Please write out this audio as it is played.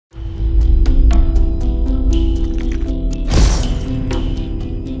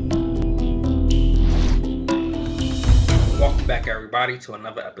everybody to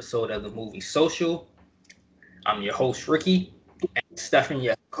another episode of the movie Social. I'm your host, Ricky, and Stefan,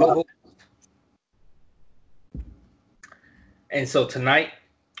 your co-host. And so tonight,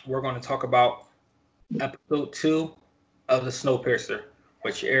 we're going to talk about episode 2 of the Snowpiercer,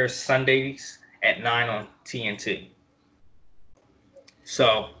 which airs Sundays at 9 on TNT.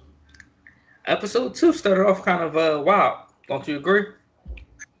 So, episode 2 started off kind of wild. Don't you agree?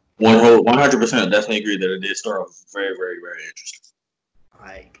 100% definitely agree that it did start off very, very, very interesting.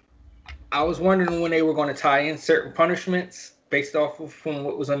 Like, I was wondering when they were going to tie in certain punishments based off of from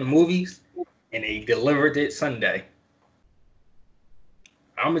what was in the movies, and they delivered it Sunday.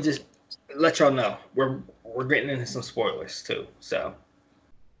 I'm gonna just let y'all know we're getting into some spoilers too. So,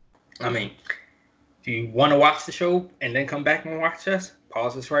 I mean, if you want to watch the show and then come back and watch us,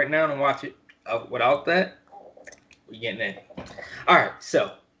 pause this right now and watch it. Without that, we're getting in. All right,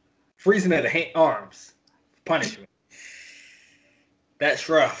 so freezing of the arms, punishment. That's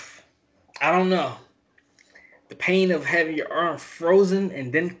rough. I don't know. The pain of having your arm frozen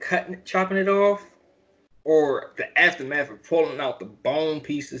and then chopping it off, or the aftermath of pulling out the bone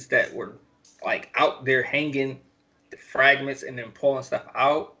pieces that were like out there hanging, the fragments, and then pulling stuff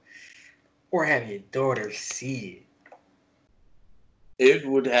out, or having your daughter see it. It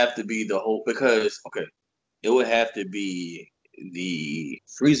would have to be the whole, because, it would have to be the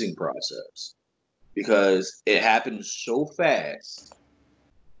freezing process, because it happens so fast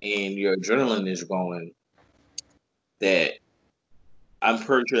and your adrenaline is going that I'm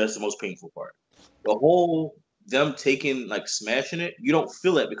pretty sure that's the most painful part. The whole them taking, like, smashing it, you don't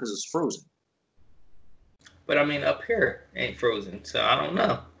feel it because it's frozen. But I mean, up here ain't frozen, so I don't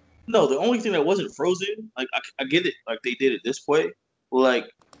know. No, the only thing that wasn't frozen, like, I get it, like they did it this way, like,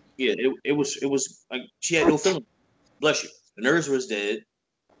 yeah, it was like she had no feeling. Bless you. The nurse was dead.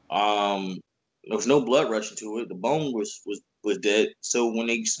 There was no blood rushing to it. The bone was dead. So when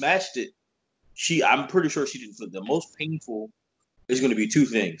they smashed it, I'm pretty sure she didn't feel it. The most painful is going to be two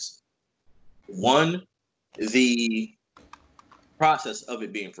things. One, the process of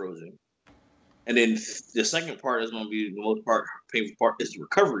it being frozen. And then the second part is going to be the most painful part is the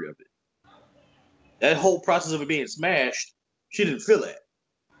recovery of it. That whole process of it being smashed, she didn't feel that.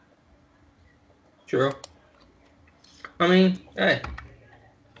 True. I mean, hey,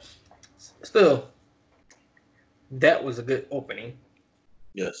 still, that was a good opening.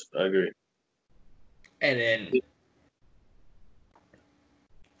 Yes, I agree. And then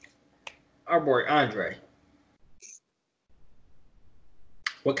our boy Andre.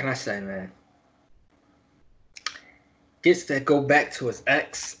 What can I say, man? Gets to go back to his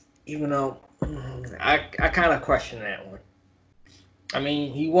ex, even though I kind of question that one. I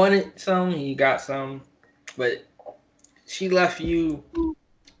mean, he wanted some, he got some, but she left you.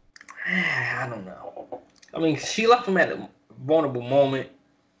 I don't know. I mean, she left him at a vulnerable moment.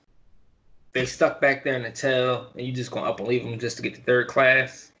 They stuck back there in the tail, and you just gonna up and leave him just to get to third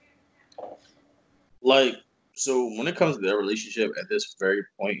class. Like, so when it comes to their relationship at this very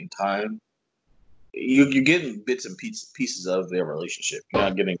point in time, you're getting bits and pieces of their relationship. You're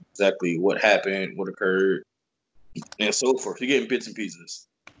not getting exactly what happened, what occurred, and so forth. You're getting bits and pieces.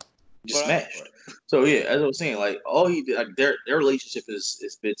 Just smashed. So yeah, as I was saying, like all he did, like their relationship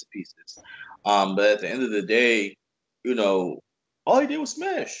is bits and pieces. But at the end of the day, all he did was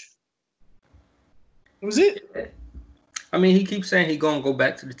smash. That was it. I mean, he keeps saying he's gonna go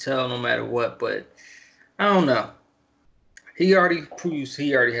back to the tail no matter what, but I don't know. He already proves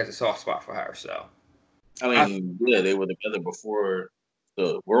he already has a soft spot for her, so. I mean, yeah, they were together before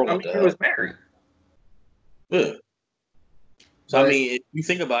the world went to hell. He was married. Yeah. So, but, I mean, if you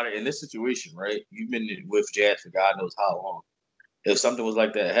think about it in this situation, right? You've been with Jazz for God knows how long. If something was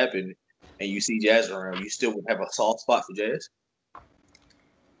like that happened and you see Jazz around, you still would have a soft spot for Jazz?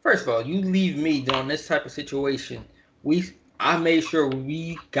 First of all, you leave me during this type of situation. I made sure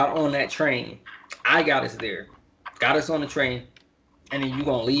we got on that train. I got us there. Got us on the train. And then you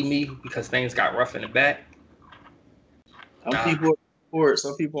gonna leave me because things got rough in the back? Some people are for it,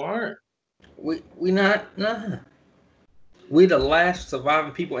 some people aren't. We not, nah. We the last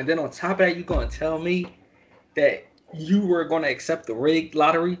surviving people, and then on top of that, you gonna tell me that you were gonna accept the rigged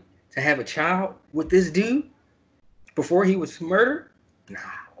lottery to have a child with this dude before he was murdered? Nah.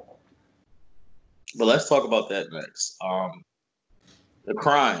 But let's talk about that next. That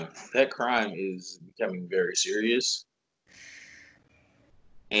crime is becoming very serious.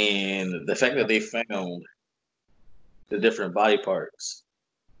 And the fact that they found the different body parts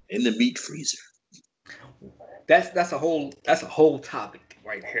in the meat freezer. That's a whole topic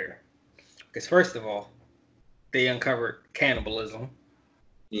right here. Because first of all, they uncovered cannibalism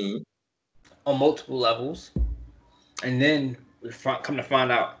on multiple levels. And then come to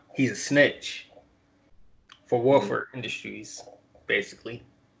find out he's a snitch for Wolford Industries, basically.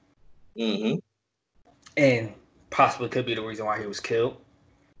 Mm-hmm. And possibly could be the reason why he was killed.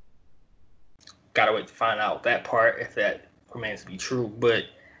 Gotta wait to find out that part, if that remains to be true. But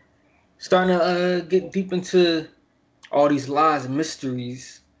starting to get deep into all these lies and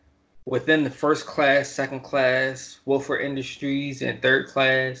mysteries within the first class, second class, Wolford Industries, and third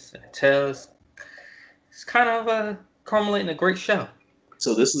class, and Tales. It's kind of culminating a great show.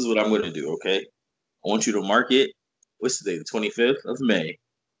 So this is what I'm going to do, okay? I want you to mark it. What's today? The 25th of May.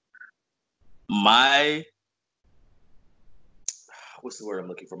 What's the word I'm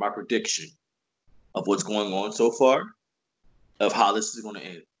looking for? My prediction of what's going on so far, of how this is going to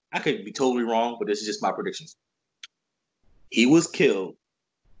end. I could be totally wrong, but this is just my predictions. He was killed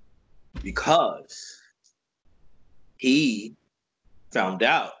because he found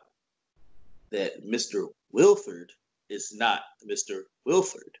out that Mr. Wilford is not Mr.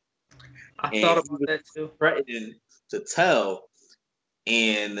 Wilford. I thought about that too. Threatening to tell,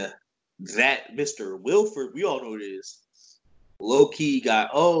 and that Mr. Wilford, we all know it is, low key got,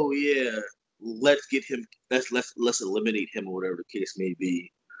 oh yeah, let's get him, let's eliminate him or whatever the case may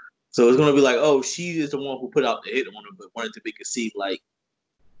be. So it's gonna be like, oh, she is the one who put out the hit on him, but wanted to make it seem like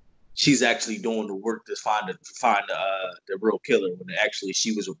she's actually doing the work to find the real killer, when actually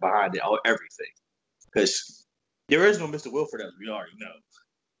she was behind it, everything. Because there is no Mr. Wilford, as we already know.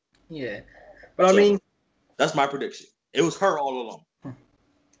 Yeah, but So, I mean, that's my prediction. It was her all along.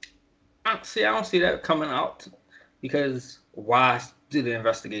 I don't see that coming out, because why do the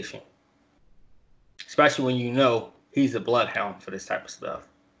investigation? Especially when you know he's a bloodhound for this type of stuff.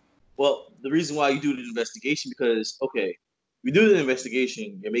 Well, the reason why you do the investigation, because, okay, you do the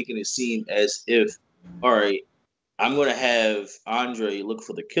investigation, you're making it seem as if, all right, I'm going to have Andre look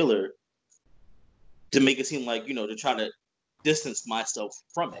for the killer to make it seem like, to try to distance myself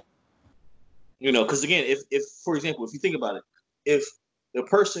from it. Because again, if for example, if you think about it, if the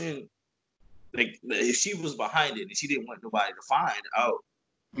person, like, if she was behind it and she didn't want nobody to find out,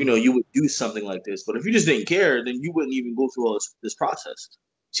 you would do something like this. But if you just didn't care, then you wouldn't even go through all this process.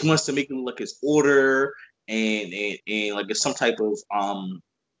 She wants to make it look like it's order and like it's some type of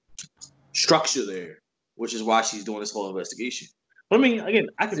structure there, which is why she's doing this whole investigation. But I mean, again,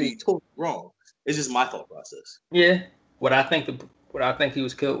 I could be totally wrong. It's just my thought process. Yeah, what I think he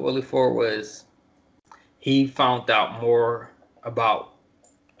was killed really for was he found out more about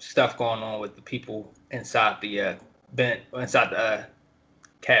stuff going on with the people inside the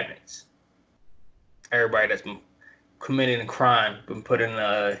cabinets. Everybody that's been committing a crime been put in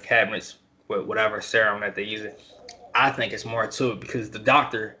the cabinets with whatever serum that they're using. I think it's more to it because the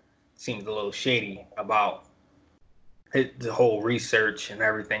doctor seems a little shady about the whole research and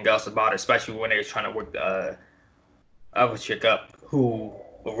everything else about it, especially when they were trying to work the other chick up who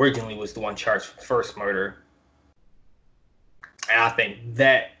originally was the one charged for first murder. And I think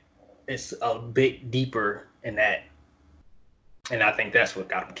that is a bit deeper in that. And I think that's what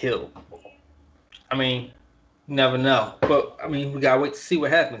got him killed. I mean, you never know. But I mean, we gotta wait to see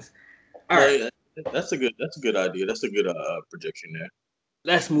what happens. All right. That's a good idea. That's a good projection there.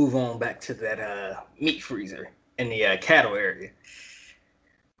 Let's move on back to that meat freezer in the cattle area.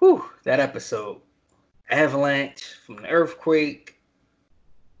 Whew, that episode. Avalanche from the earthquake.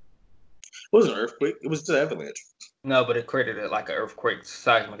 It wasn't an earthquake. It was just an avalanche. No, but it created like an earthquake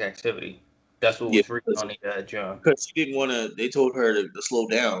seismic activity. That's what was written on the drum. Because she didn't want to. They told her to slow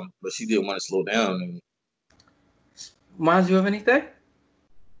down, but she didn't want to slow down. And reminds you of anything? What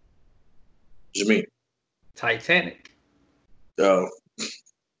you mean? Titanic. Oh,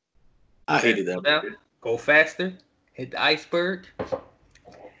 I hated that movie. Go faster. Hit the iceberg.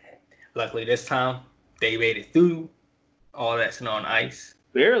 Luckily, this time they made it through all that snow and ice.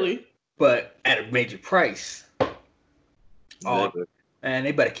 Barely, but at a major price. Exactly. And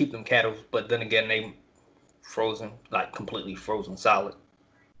they better keep them cattle, but then again, they frozen, like completely frozen solid.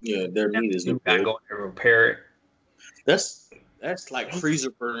 Yeah, their meat is good. Gotta go and repair it. That's like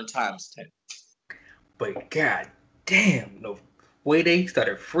freezer burn times 10. But god damn, the way they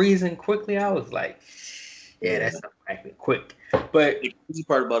started freezing quickly, I was like, yeah, that's actually quick. But the crazy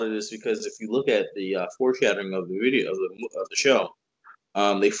part about it is because if you look at the foreshadowing of the video of the show,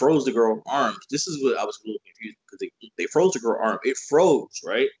 they froze the girl's arms. This is what I was a little confused because they froze the girl's arm. It froze,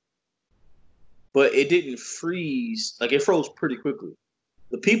 right? But it didn't freeze. Like, it froze pretty quickly.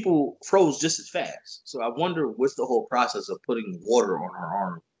 The people froze just as fast. So I wonder what's the whole process of putting water on her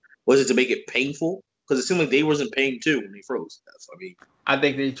arm. Was it to make it painful? Because it seemed like they wasn't pain too when they froze. I mean, I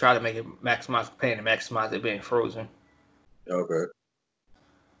think they try to make it maximize the pain and maximize it being frozen. Okay.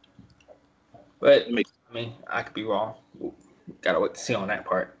 But I mean, I could be wrong. Gotta wait to see on that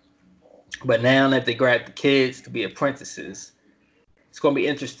part. But now that they grab the kids to be apprentices, it's gonna be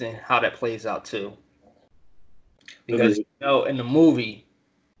interesting how that plays out too. Because Agreed. in the movie,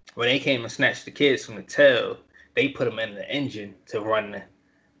 when they came and snatched the kids from the tail, they put them in the engine to run the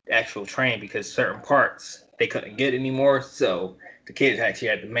actual train because certain parts they couldn't get anymore. So the kids actually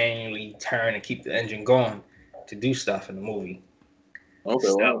had to manually turn and keep the engine going to do stuff in the movie. Okay,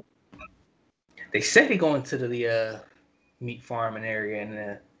 So wow. they say they go into the meat farming area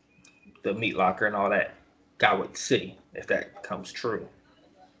and the meat locker and all that. God would see if that comes true.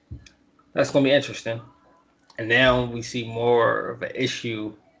 That's gonna be interesting. And now we see more of an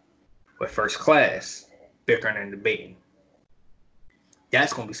issue with first class bickering and debating.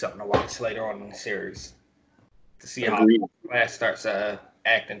 That's gonna be something to watch later on in the series to see how Agreed. class starts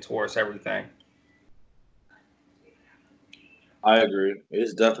acting towards everything. I agree.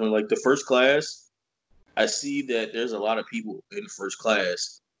 It's definitely like the first class. I see that there's a lot of people in first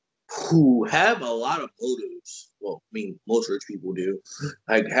class who have a lot of motives. Well, I mean, most rich people do.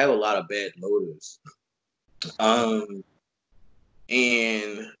 Like have a lot of bad motives. Um,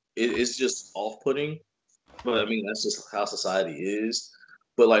 and it's just off-putting. But I mean, that's just how society is.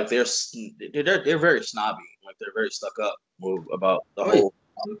 But like they're very snobby. Like they're very stuck up about the Oh yeah. whole.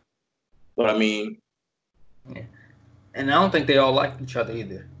 But I mean, Yeah. And I don't think they all like each other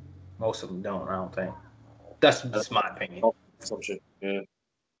either. Most of them don't. I don't think. That's that's just my opinion. assumption. Yeah.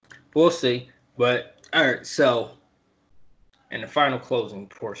 We'll see. But all right. So in the final closing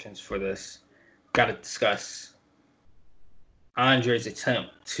portions for this, got to discuss Andre's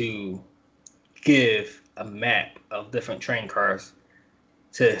attempt to give a map of different train cars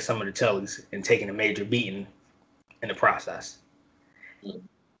to some of the tellies and taking a major beating in the process. Mm.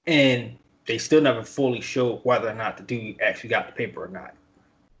 And they still never fully showed whether or not the dude actually got the paper or not,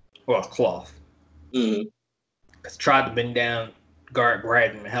 or a cloth. Mm-hmm. Because tried to bend down, guard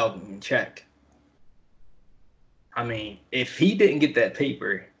grabbed him and held him in check. I mean, if he didn't get that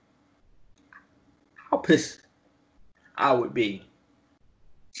paper, how pissed I would be.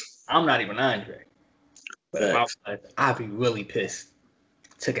 I'm not even Andre. But if I Facts. was, I'd be really pissed.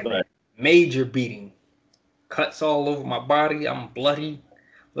 Took a Facts. major beating. Cuts all over my body. I'm bloody.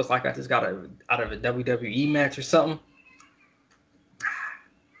 Looks like I just got out of a WWE match or something.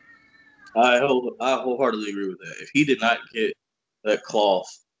 I wholeheartedly agree with that. If he did not get that cloth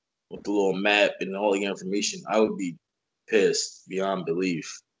with the little map and all the information, I would be pissed beyond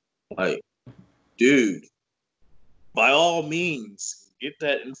belief. Like, dude, by all means, get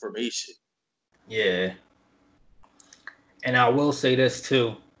that information. Yeah. And I will say this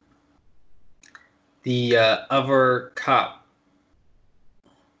too. The other cop,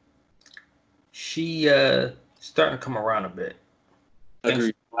 she starting to come around a bit. Things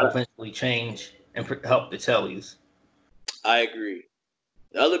Agreed. will eventually change and help the tellies. I agree.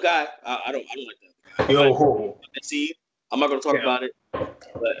 The other guy, I don't like that other guy. Yo, See, I'm not gonna talk yeah. about it, but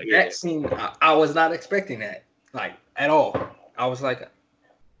yeah, That scene, I was not expecting that, like at all. I was like,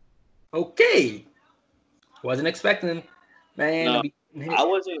 okay, wasn't expecting man to no, be I hit.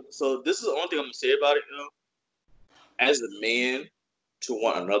 wasn't. So this is the only thing I'm gonna say about it. As a man, to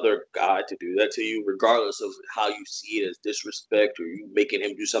want another guy to do that to you, regardless of how you see it as disrespect or you making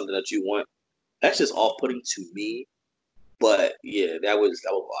him do something that you want, that's just off-putting to me. But yeah, that was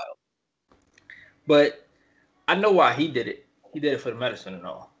wild. But I know why he did it. He did it for the medicine and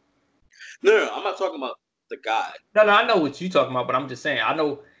all. No, I'm not talking about the guy. No, I know what you're talking about, but I'm just saying I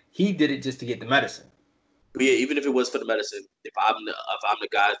know he did it just to get the medicine. But yeah, even if it was for the medicine, if I'm the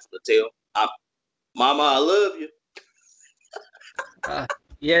guy from the tail, Mama, I love you. Uh,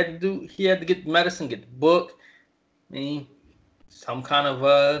 he had to get the medicine, get the book. I mean, some kind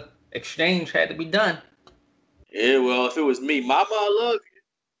of exchange had to be done. Yeah, well, if it was me, Mama, I love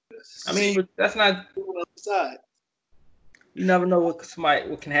you. I mean, See but that's not. you on the side. You never know what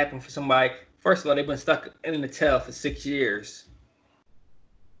can happen for somebody. First of all, they've been stuck in the tail for 6 years.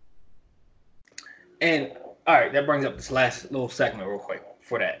 And all right, that brings up this last little segment real quick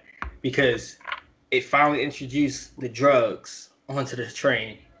for that because it finally introduced the drugs onto the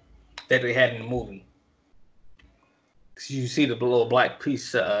train that they had in the movie. Cause you see the little black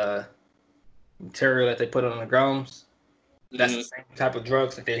piece of material that they put on the grounds. That's the Mm-hmm. same type of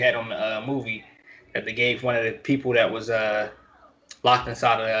drugs that they had on the movie that they gave one of the people that was locked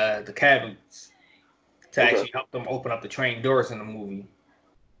inside of the cabins to Okay. actually help them open up the train doors in the movie.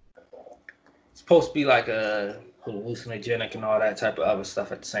 It's supposed to be like a hallucinogenic and all that type of other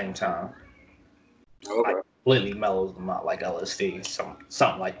stuff at the same time. Like Okay. completely mellows them out like LSD,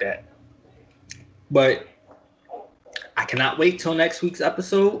 something like that. But I cannot wait till next week's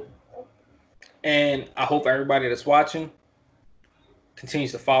episode, and I hope everybody that's watching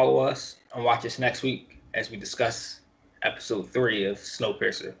continues to follow us and watch us next week as we discuss episode 3 of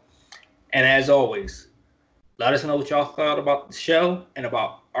Snowpiercer. And as always, let us know what y'all thought about the show and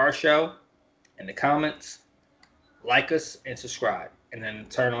about our show in the comments. Like us and subscribe, and then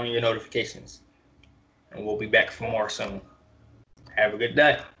turn on your notifications. And we'll be back for more soon. Have a good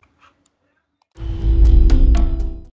day.